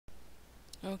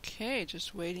Okay,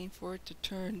 just waiting for it to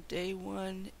turn day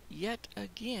 1 yet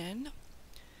again.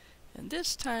 And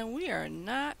this time we are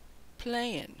not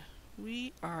playing.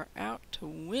 We are out to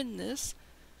win this.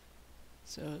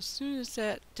 So as soon as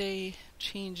that day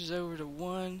changes over to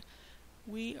 1,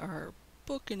 we are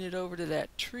booking it over to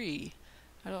that tree.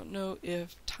 I don't know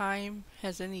if time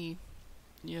has any,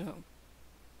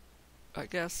 I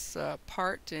guess,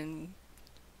 part in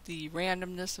the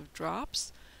randomness of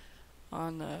drops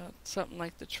on something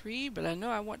like the tree, but I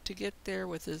know I want to get there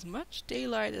with as much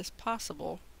daylight as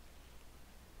possible.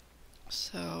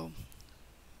 So,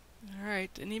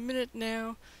 alright, any minute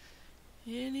now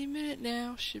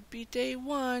should be day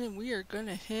 1, and we are going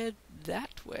to head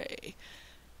that way.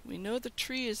 We know the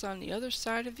tree is on the other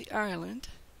side of the island,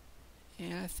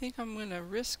 and I think I'm going to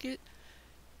risk it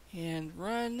and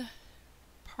run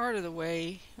part of the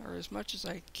way, or as much as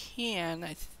I can.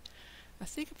 I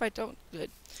think if I don't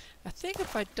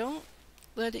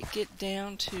let it get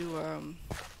down to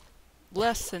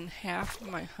less than half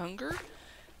of my hunger,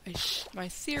 my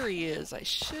theory is I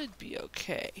should be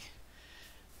okay.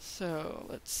 So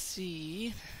let's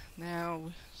see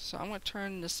now. So I'm going to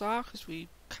turn this off because we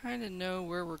kind of know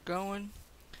where we're going,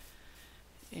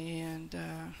 and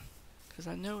because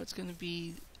I know it's going to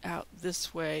be out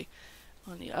this way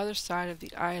on the other side of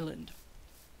the island.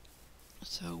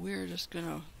 So we're just going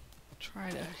to try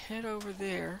to head over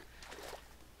there,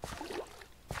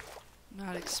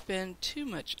 not expend too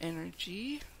much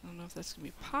energy. I don't know if that's going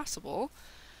to be possible.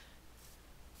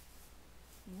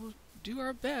 We'll do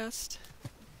our best.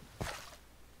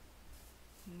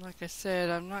 And like I said,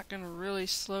 I'm not going to really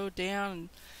slow down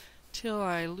until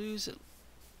I lose it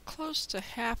close to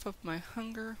half of my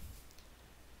hunger.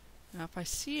 Now if I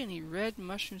see any red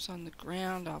mushrooms on the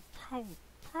ground, I'll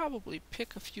probably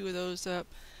pick a few of those up.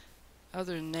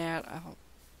 Other than that, I'll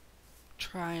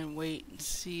try and wait and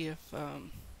see if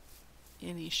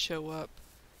any show up,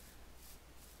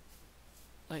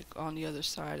 like on the other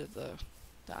side of the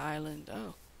island.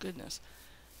 Oh goodness,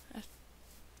 I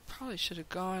probably should have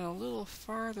gone a little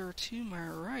farther to my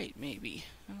right, maybe.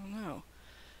 I don't know.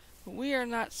 But we are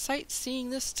not sightseeing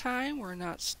this time. We're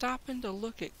not stopping to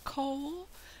look at coal.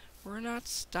 We're not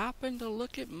stopping to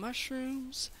look at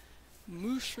mushrooms,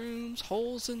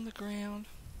 holes in the ground.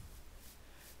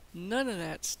 None of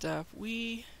that stuff.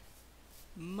 We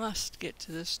must get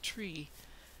to this tree.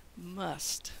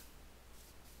 Must.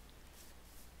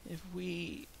 If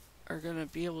we are going to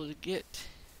be able to get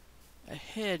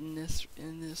ahead in this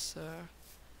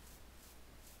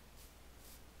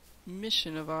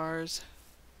mission of ours.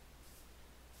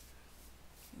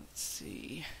 Let's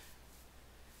see.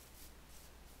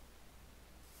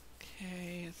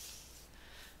 Okay,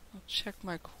 I'll check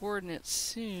my coordinates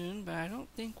soon, but I don't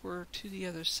think we're to the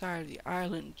other side of the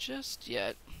island just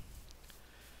yet.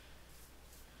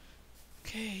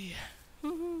 Okay.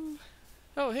 Woohoo.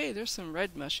 Oh, hey, there's some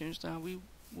red mushrooms now. We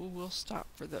will stop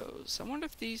for those. I wonder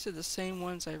if these are the same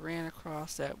ones I ran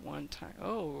across that one time.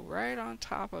 Oh, right on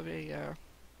top of a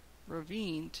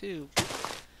ravine, too.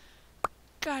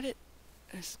 Got it.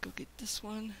 Let's go get this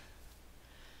one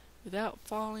without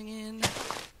falling in.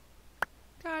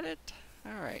 Got it.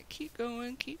 Alright, keep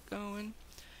going, keep going.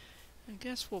 I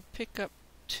guess we'll pick up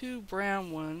 2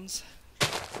 brown ones,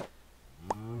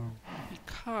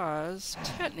 because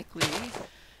technically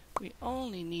we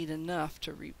only need enough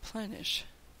to replenish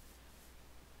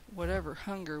whatever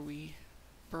hunger we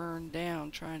burn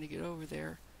down trying to get over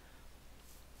there.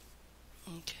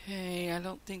 Okay, I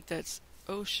don't think that's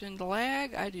ocean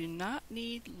lag. I do not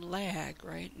need lag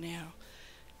right now.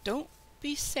 Don't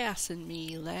be sassing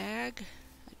me, lag.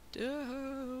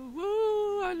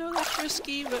 Woo, I know that's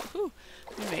risky, but whew,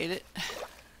 we made it.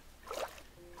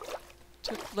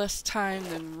 Took less time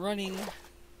than running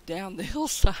down the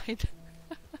hillside.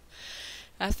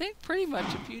 I think pretty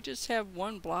much if you just have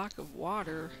 1 block of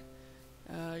water,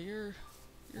 you're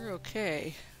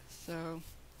okay. So,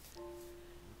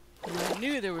 and I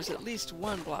knew there was at least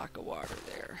 1 block of water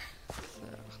there. So,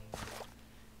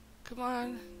 come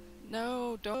on,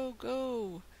 no, don't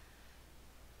go.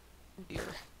 Here.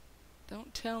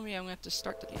 Don't tell me I'm going to have to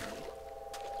start again.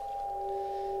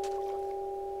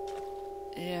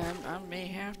 Yeah, I may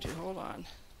have to. Hold on.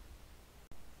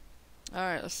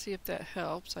 Alright, let's see if that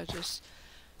helps. I just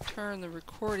turn the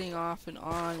recording off and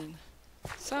on, and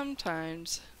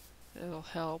sometimes it'll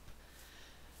help.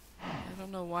 I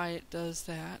don't know why it does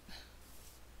that.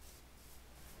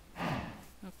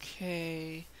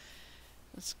 Okay.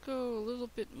 Let's go a little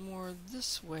bit more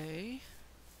this way.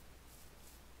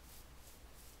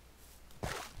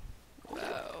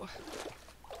 Whoa.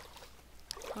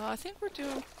 Well, I think we're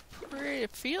doing pretty...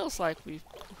 It feels like we've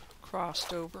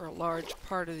crossed over a large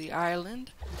part of the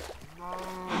island. But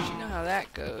you know how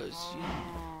that goes.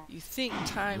 You think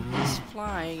time is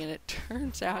flying, and it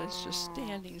turns out it's just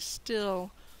standing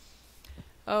still.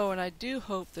 Oh, and I do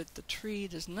hope that the tree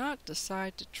does not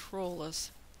decide to troll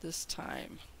us this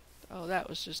time. Oh, that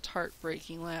was just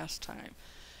heartbreaking last time.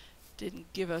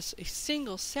 Didn't give us a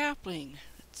single sapling.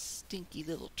 That stinky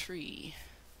little tree.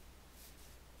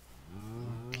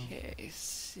 Okay,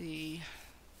 see.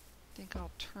 I think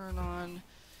I'll turn on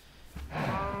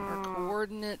our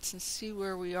coordinates and see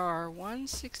where we are.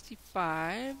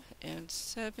 165 and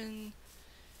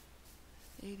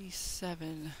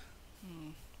 787.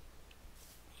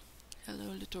 Hello,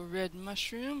 little red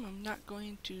mushroom. I'm not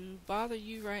going to bother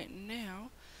you right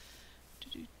now.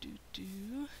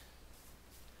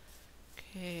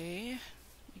 Okay,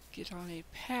 we get on a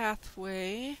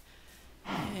pathway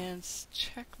and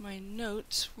check my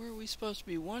notes. Where are we supposed to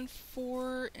be? 1,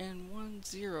 4, and 1,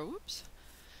 0. Oops.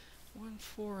 1,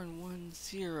 4, and 1,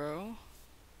 0.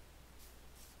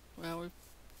 Well, we've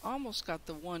almost got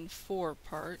the 1, 4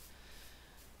 part.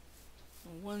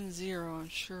 1, 0 I'm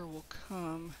sure will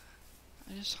come.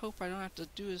 I just hope I don't have to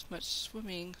do as much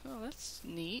swimming. Oh, that's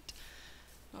neat.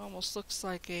 It almost looks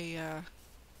like a,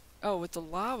 oh, with the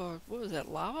lava. What was that,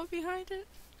 lava behind it?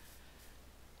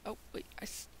 Oh, wait,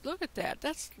 look at that.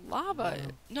 That's lava.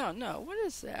 No, what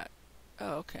is that?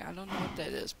 Oh, okay, I don't know what that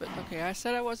is. But, okay, I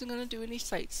said I wasn't going to do any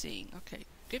sightseeing. Okay,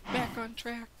 get back on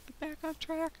track. Get back on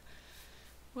track.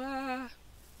 Wah.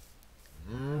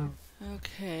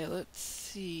 Okay, let's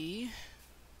see.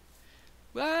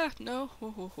 Ah, no.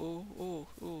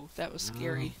 Oh, that was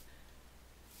scary.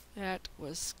 That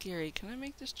was scary. Can I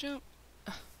make this jump?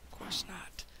 Of course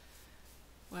not.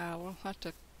 Wow, we'll have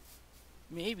to...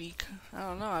 Maybe. I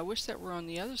don't know. I wish that were on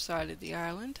the other side of the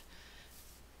island.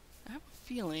 I have a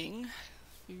feeling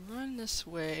if we run this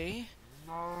way...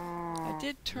 I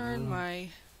did turn my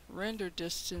render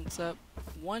distance up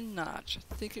 1 notch. I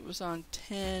think it was on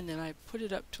 10 and I put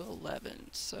it up to 11.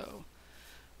 So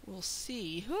we'll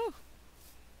see. Whew.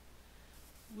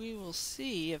 We will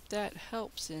see if that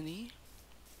helps any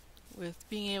with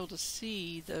being able to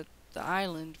see the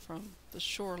island from the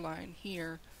shoreline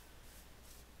here.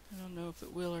 I don't know if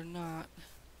it will or not.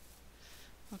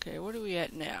 Okay, what are we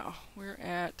at now? We're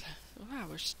at, wow,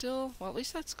 we're still, well, at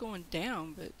least that's going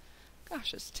down, but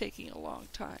gosh, it's taking a long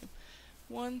time.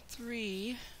 1,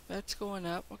 3, that's going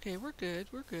up. Okay, we're good.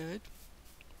 Because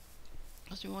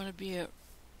we want to be at,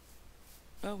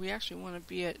 oh, we actually want to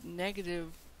be at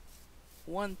negative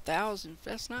 1,000.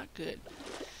 That's not good.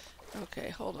 Okay,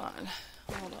 hold on.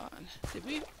 Did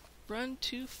we run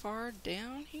too far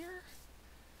down here?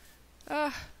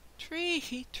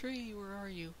 Tree, where are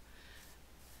you?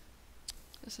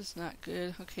 This is not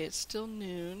good. Okay, it's still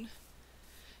noon.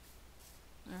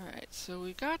 Alright, so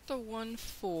we got the 1,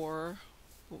 4.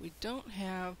 What we don't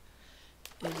have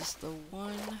is the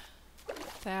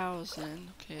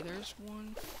 1,000. Okay, there's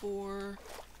 1, 4.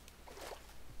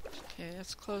 Okay,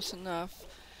 that's close enough.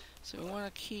 So we want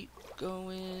to keep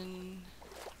going.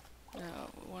 No,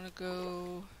 we want to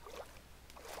go...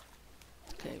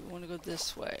 Okay, we want to go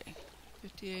this way.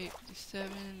 58,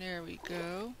 57, there we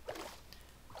go.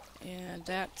 And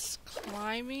that's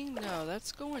climbing? No,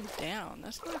 that's going down.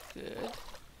 That's not good.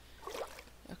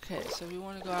 Okay, so we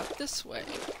want to go out this way.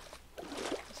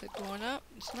 Is it going up?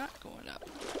 It's not going up.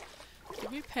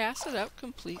 Did we pass it up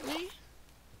completely?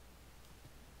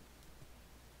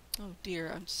 Oh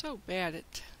dear, I'm so bad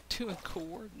at doing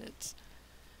coordinates.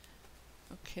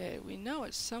 Okay, we know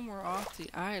it's somewhere off the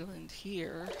island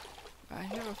here. I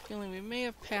have a feeling we may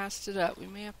have passed it up. We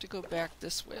may have to go back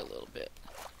this way a little bit.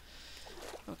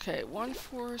 Okay,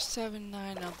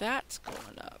 1479. Now that's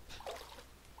going up.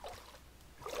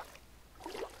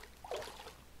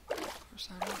 Of course,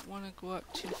 I don't want to go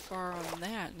up too far on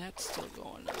that, and that's still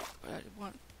going up. But I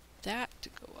want that to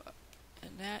go up,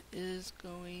 and that is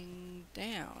going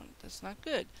down. That's not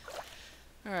good.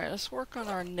 Alright, let's work on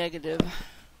our negative,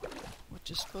 which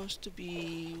is supposed to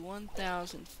be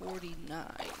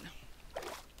 1049.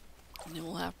 And then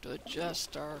we'll have to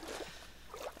adjust our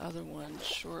other one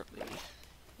shortly.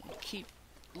 And keep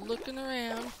looking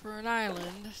around for an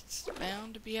island. It's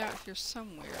bound to be out here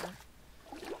somewhere.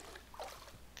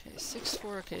 Okay,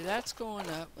 6-4. Okay, that's going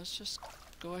up. Let's just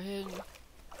go ahead and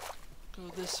go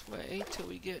this way till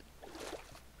we get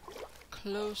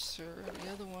closer.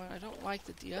 The other one, I don't like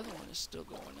that the other one is still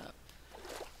going up.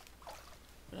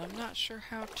 But I'm not sure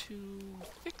how to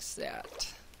fix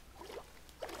that.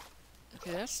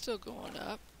 Okay, that's still going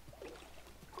up.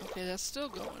 Okay, that's still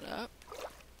going up.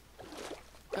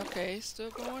 Okay, still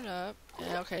going up.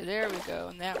 And okay, there we go.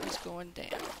 And that one's going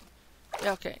down.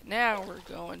 Okay, now we're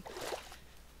going.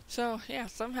 So, yeah,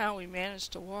 somehow we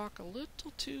managed to walk a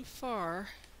little too far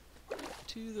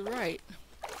to the right.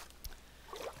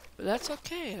 But that's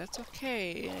okay, that's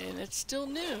okay. And it's still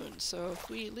noon, so if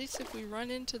we, at least if we run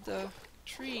into the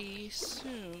tree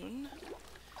soon,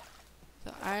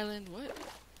 the island, what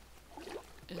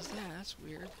is that? That's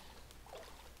weird.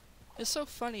 It's so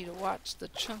funny to watch the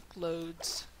chunk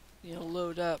loads, you know,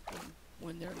 load up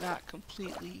when they're not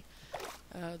completely,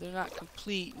 they're not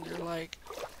complete, and you're like,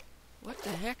 what the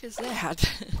heck is that?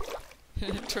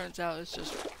 And it turns out it's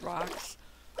just rocks.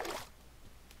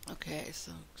 Okay,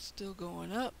 so still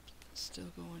going up,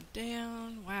 still going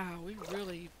down. Wow, we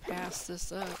really passed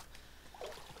this up.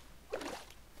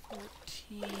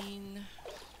 14.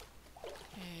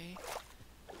 Okay.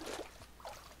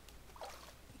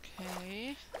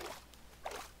 Okay.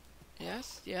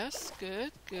 Yes, yes,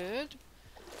 good, good.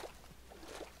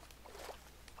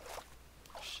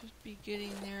 Should be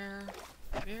getting there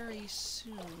very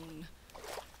soon.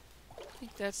 I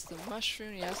think that's the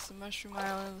mushroom. Yes, the mushroom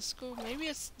island. Let's go. Maybe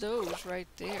it's those right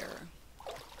there.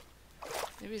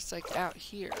 Maybe it's like out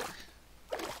here.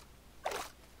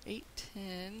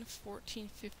 810,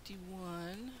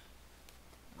 1451.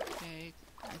 Okay,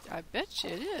 I bet you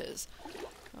it is.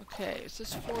 Okay, so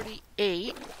it's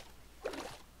 48.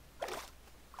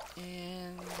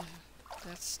 And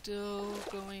that's still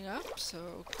going up, so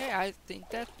okay, I think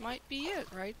that might be it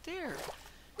right there.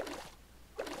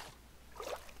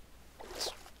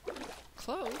 It's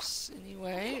close,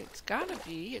 anyway. It's gotta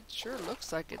be. It sure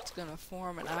looks like it's gonna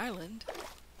form an island.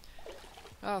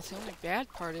 Oh, the only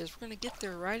bad part is we're gonna get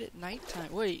there right at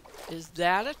nighttime. Wait, is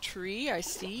that a tree I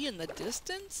see in the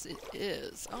distance? It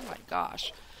is. Oh my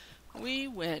gosh. We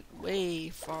went way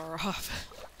far off.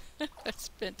 I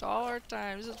spent all our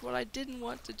time. This is what I didn't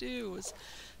want to do, was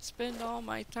spend all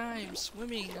my time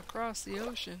swimming across the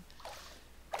ocean.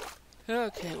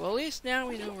 Okay, well at least now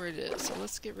we know where it is, so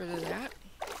let's get rid of that.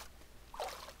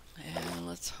 And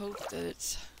let's hope that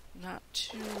it's not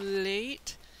too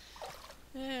late.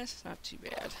 It's not too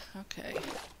bad. Okay.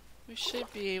 We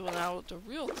should be able now. The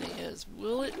real thing is,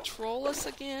 will it troll us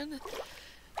again?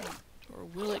 Or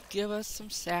will it give us some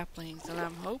saplings? And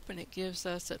I'm hoping it gives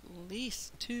us at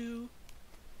least 2,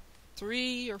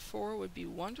 3, or 4 would be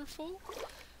wonderful.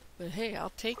 But hey,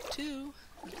 I'll take 2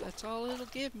 if that's all it'll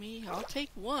give me. I'll take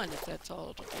 1 if that's all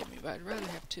it'll give me, but I'd rather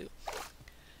have 2.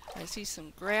 I see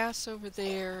some grass over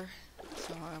there,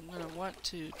 so I'm going to want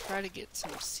to try to get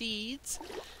some seeds.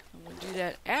 And we'll do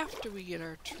that after we get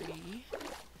our tree.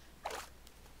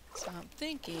 So I'm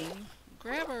thinking,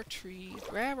 grab our tree,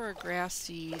 grab our grass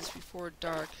seeds before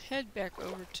dark, head back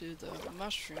over to the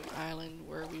mushroom island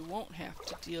where we won't have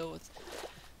to deal with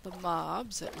the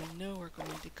mobs that we know are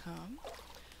going to come.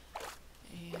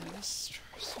 And let's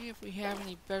see if we have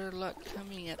any better luck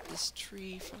coming at this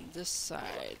tree from this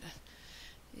side.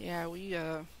 Yeah, we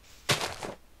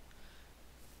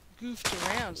goofed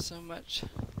around so much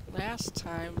last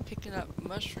time, picking up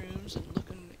mushrooms and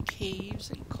looking at caves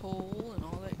and coal and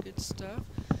all that good stuff.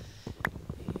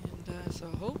 And so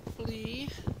hopefully,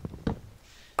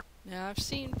 now I've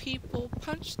seen people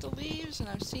punch the leaves and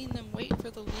I've seen them wait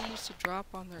for the leaves to drop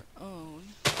on their own.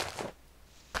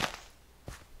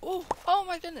 Oh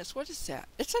my goodness, what is that?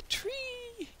 It's a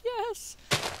tree! Yes!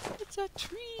 It's a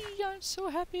tree! I'm so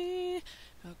happy!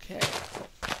 Okay.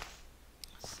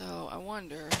 So, I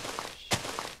wonder...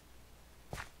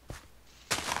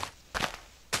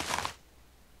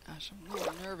 Gosh, I'm a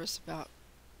little nervous about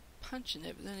punching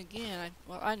it, but then again,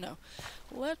 I know.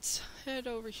 Let's head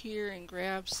over here and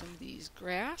grab some of these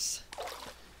grass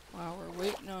while we're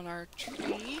waiting on our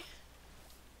tree.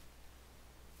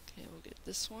 Okay, we'll get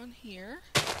this one here.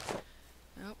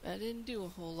 Nope, that didn't do a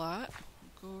whole lot.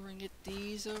 We'll go over and get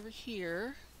these over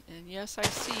here. And yes, I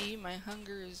see my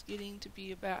hunger is getting to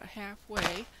be about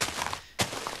halfway.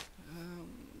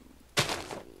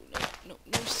 No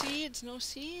seeds, no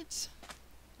seeds.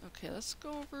 Okay, let's go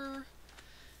over.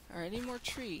 Alright, any more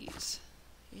trees?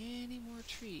 Any more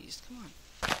trees? Come on.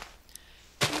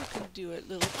 You can do it,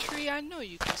 little tree. I know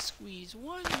you can squeeze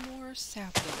one more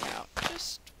sapling out.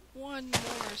 Just one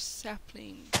more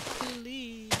sapling,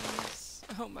 please.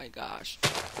 Oh my gosh.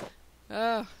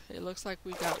 Oh, it looks like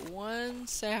we got one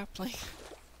sapling.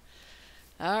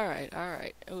 Alright,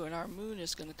 alright. Oh, and our moon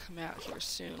is going to come out here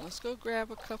soon. Let's go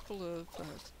grab a couple of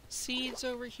seeds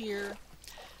over here.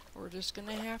 We're just going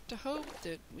to have to hope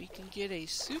that we can get a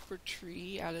super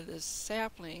tree out of this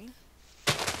sapling.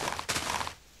 Come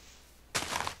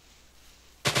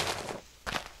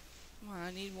on,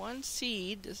 I need one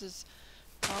seed. This is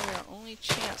probably our only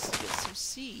chance to get some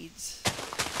seeds.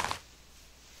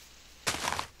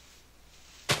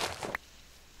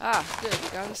 Ah, good, we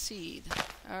got a seed.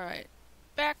 Alright,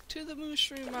 back to the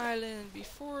mushroom island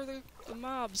before the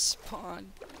mobs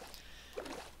spawn.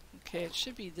 Okay, it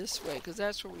should be this way, because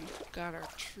that's where we got our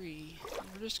tree. And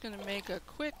we're just going to make a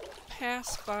quick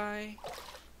pass by.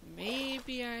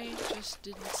 Maybe I just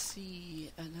didn't see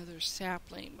another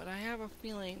sapling, but I have a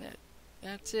feeling that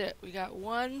that's it. We got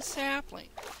one sapling.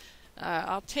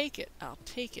 I'll take it. I'll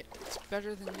take it. It's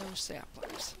better than no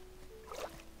saplings.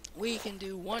 We can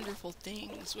do wonderful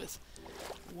things with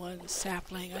one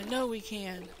sapling. I know we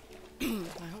can.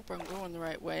 I hope I'm going the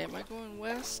right way. Am I going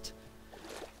west?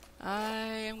 I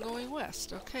am going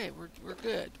west. Okay, we're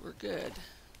good. We're good.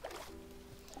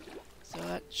 So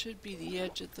that should be the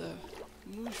edge of the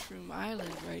mushroom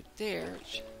island right there.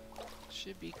 It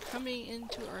should be coming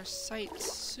into our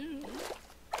sights soon.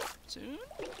 Soon?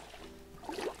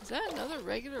 Is that another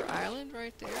regular island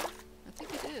right there? I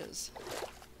think it is.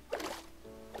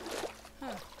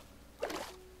 Huh.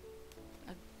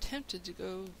 I'm tempted to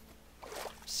go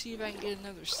see if I can get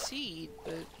another seed,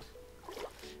 but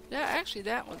actually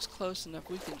that one's close enough.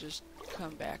 We can just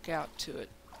come back out to it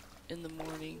in the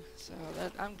morning, so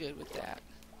I'm good with that.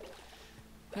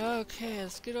 Okay,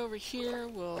 let's get over here.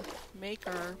 We'll make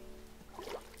our, I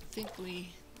think we're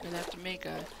gonna have to make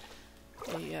a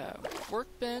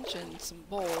workbench and some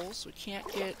bowls. We can't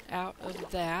get out of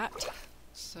that,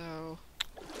 so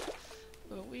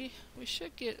but we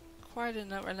should get quite a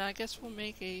number. And I guess we'll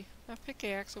make a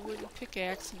pickaxe, a wooden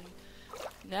pickaxe, and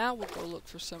now we'll go look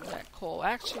for some of that coal.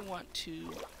 I actually want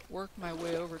to work my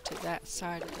way over to that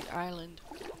side of the island,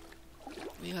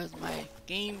 because my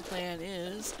game plan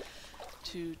is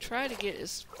to try to get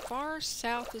as far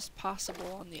south as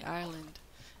possible on the island.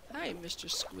 Hi, Mr.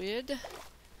 Squid.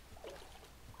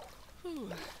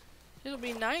 Whew. It'll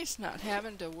be nice not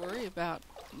having to worry about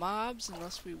mobs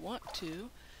unless we want to.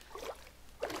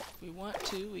 If we want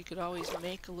to, we could always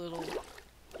make a little,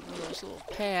 one of those little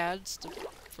pads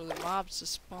for the mobs to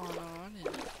spawn on.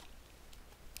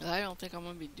 And I don't think I'm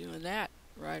going to be doing that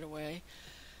right away.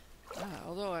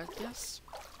 Although I guess,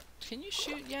 can you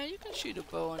shoot? Yeah, you can shoot a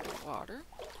bow underwater.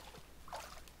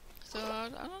 So I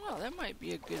don't know. That might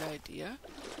be a good idea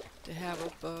to have a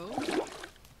bow.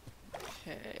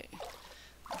 Okay.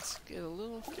 Let's get a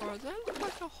little farther. Does that look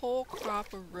like a whole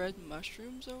crop of red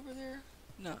mushrooms over there?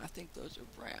 No, I think those are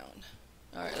brown.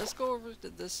 Alright, let's go over to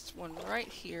this one right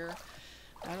here.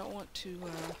 I don't want to,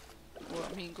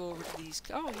 go over to these.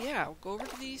 Oh yeah, we'll go over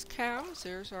to these cows.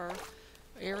 There's our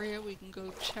area we can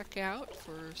go check out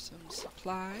for some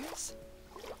supplies.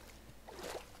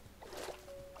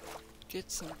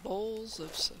 Get some bowls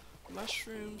of some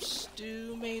mushroom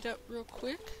stew made up real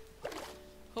quick.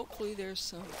 Hopefully there's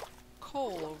some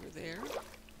coal over there.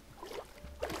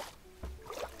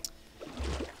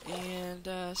 And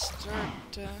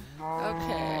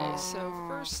okay, so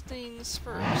first things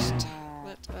first,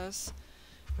 let us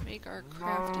make our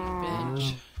crafting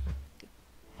bench.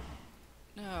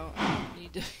 No, I don't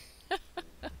need to.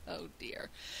 Oh dear.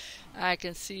 I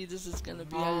can see this is going to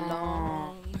be a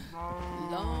long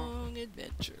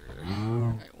adventure.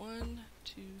 Alright, 1,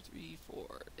 2, 3,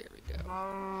 4. There we go.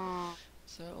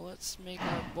 So let's make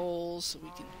our bowls so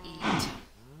we can eat.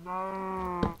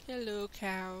 Hello,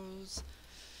 cows.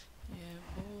 And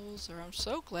bowls are, I'm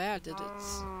so glad that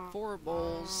it's 4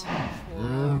 bowls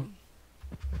for,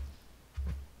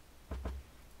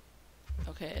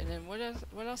 okay, and then what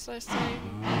else did I say?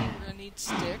 We're gonna need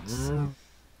sticks. Alright,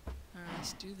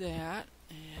 let's do that.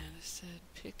 And I said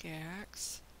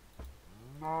pickaxe.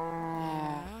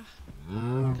 Yeah.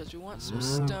 Because we want some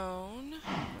stone,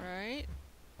 right?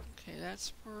 Okay,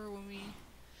 that's for when we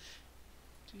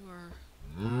do our...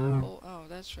 Oh,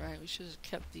 that's right. We should have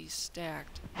kept these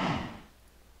stacked.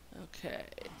 Okay,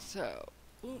 so...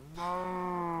 Boom,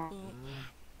 boom.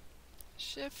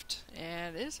 Shift.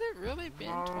 And is it really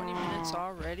been 20 minutes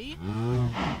already?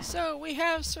 So we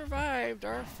have survived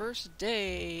our first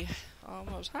day.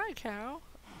 Almost. Hi, cow.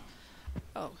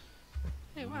 Oh.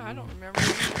 Hey, wow, I don't remember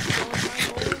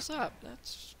filling my bowls up.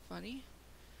 That's funny.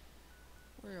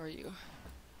 Where are you?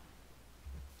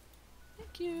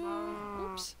 Thank you.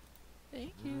 Oops.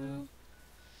 Thank you.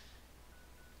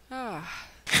 Ah,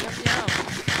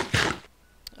 yum.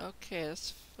 Okay,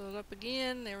 let's fill it up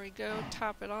again. There we go.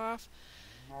 Top it off.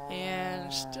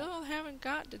 And still haven't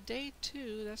got to day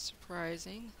 2. That's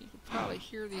surprising. You can probably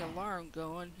hear the alarm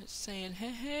going. It's saying,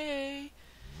 hey, hey,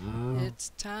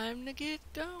 it's time to get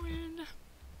going.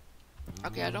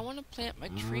 Okay, I don't want to plant my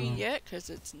tree yet because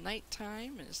it's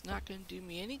nighttime and it's not going to do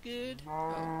me any good. Oh,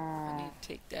 I need to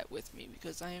take that with me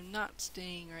because I am not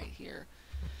staying right here.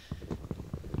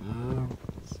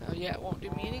 So So yeah, it won't do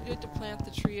me any good to plant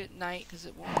the tree at night because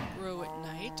it won't grow at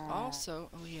night. Also,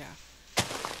 oh yeah.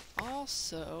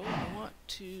 Also, I want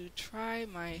to try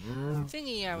my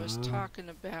thingy I was talking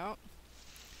about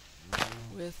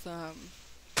with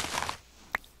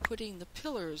putting the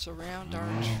pillars around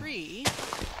our tree.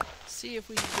 See if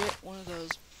we can get one of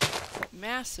those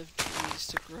massive trees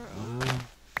to grow,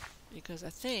 because I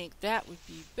think that would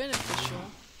be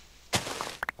beneficial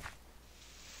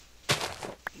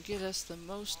and get us the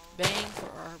most bang for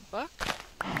our buck.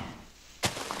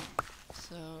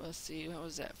 So let's see, what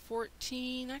was that,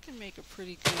 14? I can make a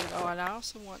pretty good, oh, and I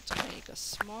also want to make a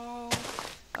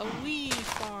wee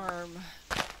farm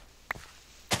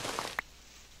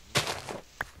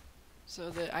so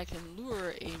that I can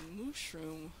lure a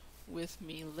mushroom with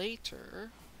me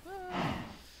later.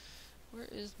 Where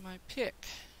is my pick?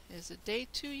 Is it day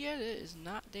 2 yet? It is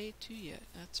not day 2 yet.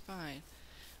 That's fine.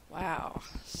 Wow.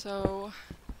 So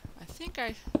I think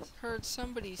I heard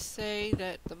somebody say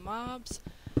that the mobs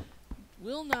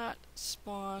will not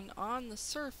spawn on the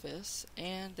surface,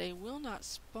 and they will not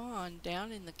spawn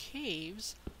down in the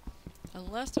caves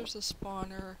unless there's a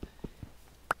spawner,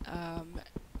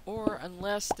 or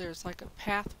unless there's like a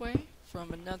pathway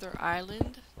from another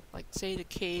island, like say the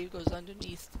cave goes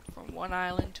underneath from one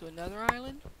island to another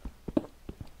island,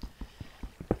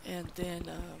 and then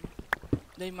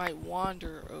they might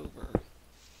wander over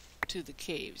to the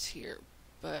caves here.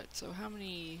 But so how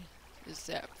many is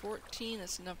that? 14.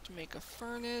 That's enough to make a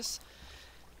furnace.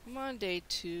 I'm on day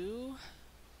 2.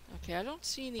 Okay, I don't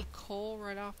see any coal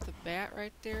right off the bat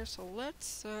right there, so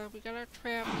let's, we got our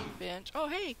traveling bench. Oh,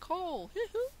 hey, coal!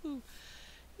 Woohoo!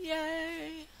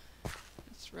 Yay!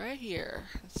 It's right here.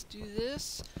 Let's do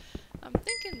this. I'm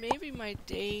thinking maybe my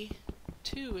day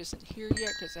 2 isn't here yet,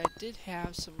 because I did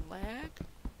have some lag,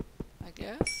 I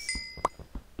guess.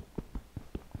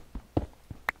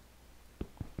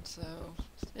 So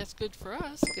that's good for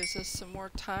us. Gives us some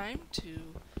more time to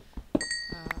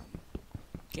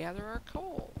gather our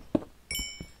coal.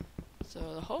 So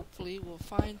hopefully we'll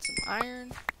find some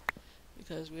iron,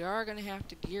 because we are going to have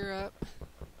to gear up.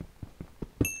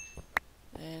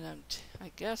 And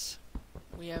I guess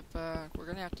we have we're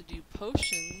going to have to do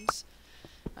potions.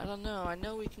 I don't know. I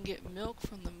know we can get milk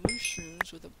from the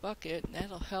mushrooms with a bucket, and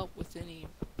that'll help with any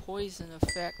poison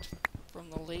effect from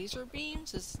the laser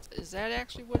beams. Is that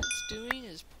actually what it's doing?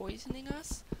 Is poisoning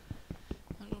us?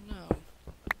 I don't know.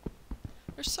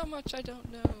 There's so much I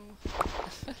don't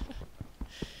know.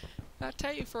 I'll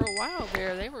tell you, for a while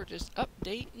there, they were just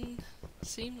updating.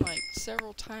 Seemed like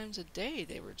several times a day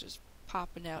they were just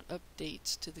popping out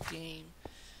updates to the game.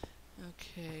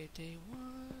 Okay, day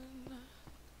 1.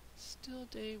 Still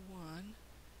day 1.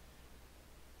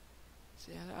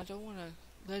 See, I don't want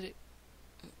to let it...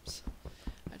 Oops.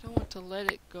 I don't want to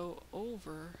let it go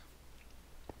over,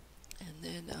 and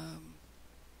then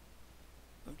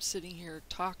I'm sitting here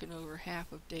talking over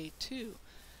half of day 2.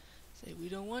 Say, we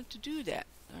don't want to do that.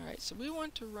 Alright, so we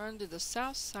want to run to the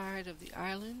south side of the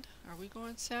island. Are we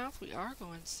going south? We are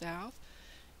going south.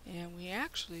 And we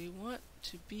actually want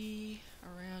to be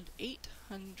around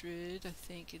 800, I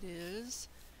think it is.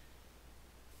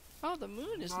 Oh, the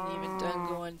moon isn't even done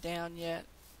going down yet.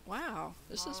 Wow,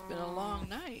 this has been a long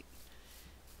night.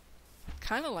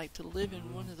 Kind of like to live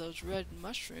in one of those red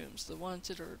mushrooms, the ones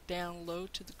that are down low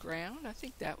to the ground. I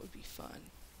think that would be fun.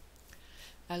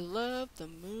 I love the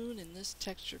moon in this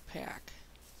texture pack.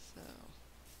 So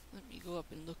let me go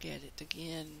up and look at it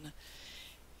again.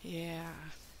 Yeah,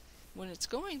 when it's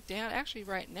going down, actually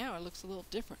right now it looks a little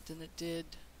different than it did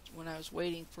when I was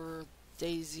waiting for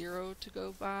day 0 to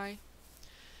go by.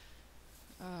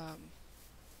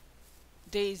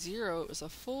 Day 0, it was a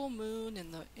full moon,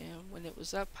 and when it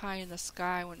was up high in the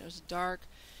sky, when it was dark,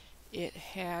 it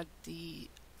had the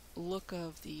look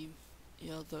of the,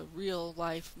 the real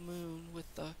life moon with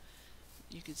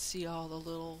you could see all the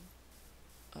little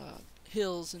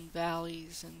hills and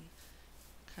valleys and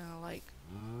kind of like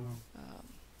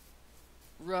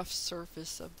rough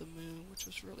surface of the moon, which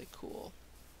was really cool.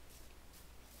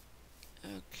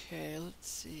 Okay, let's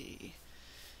see.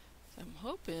 I'm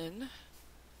hoping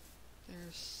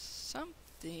there's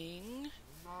something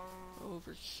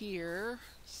over here.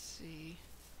 Let's see.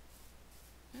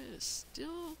 It is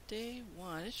still day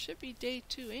 1. It should be day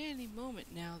 2 any moment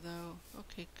now, though.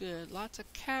 Okay, good. Lots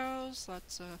of cows,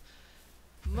 lots of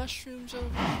mushrooms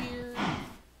over here.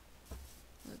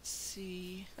 Let's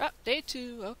see. Oh, day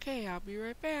 2. Okay, I'll be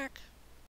right back.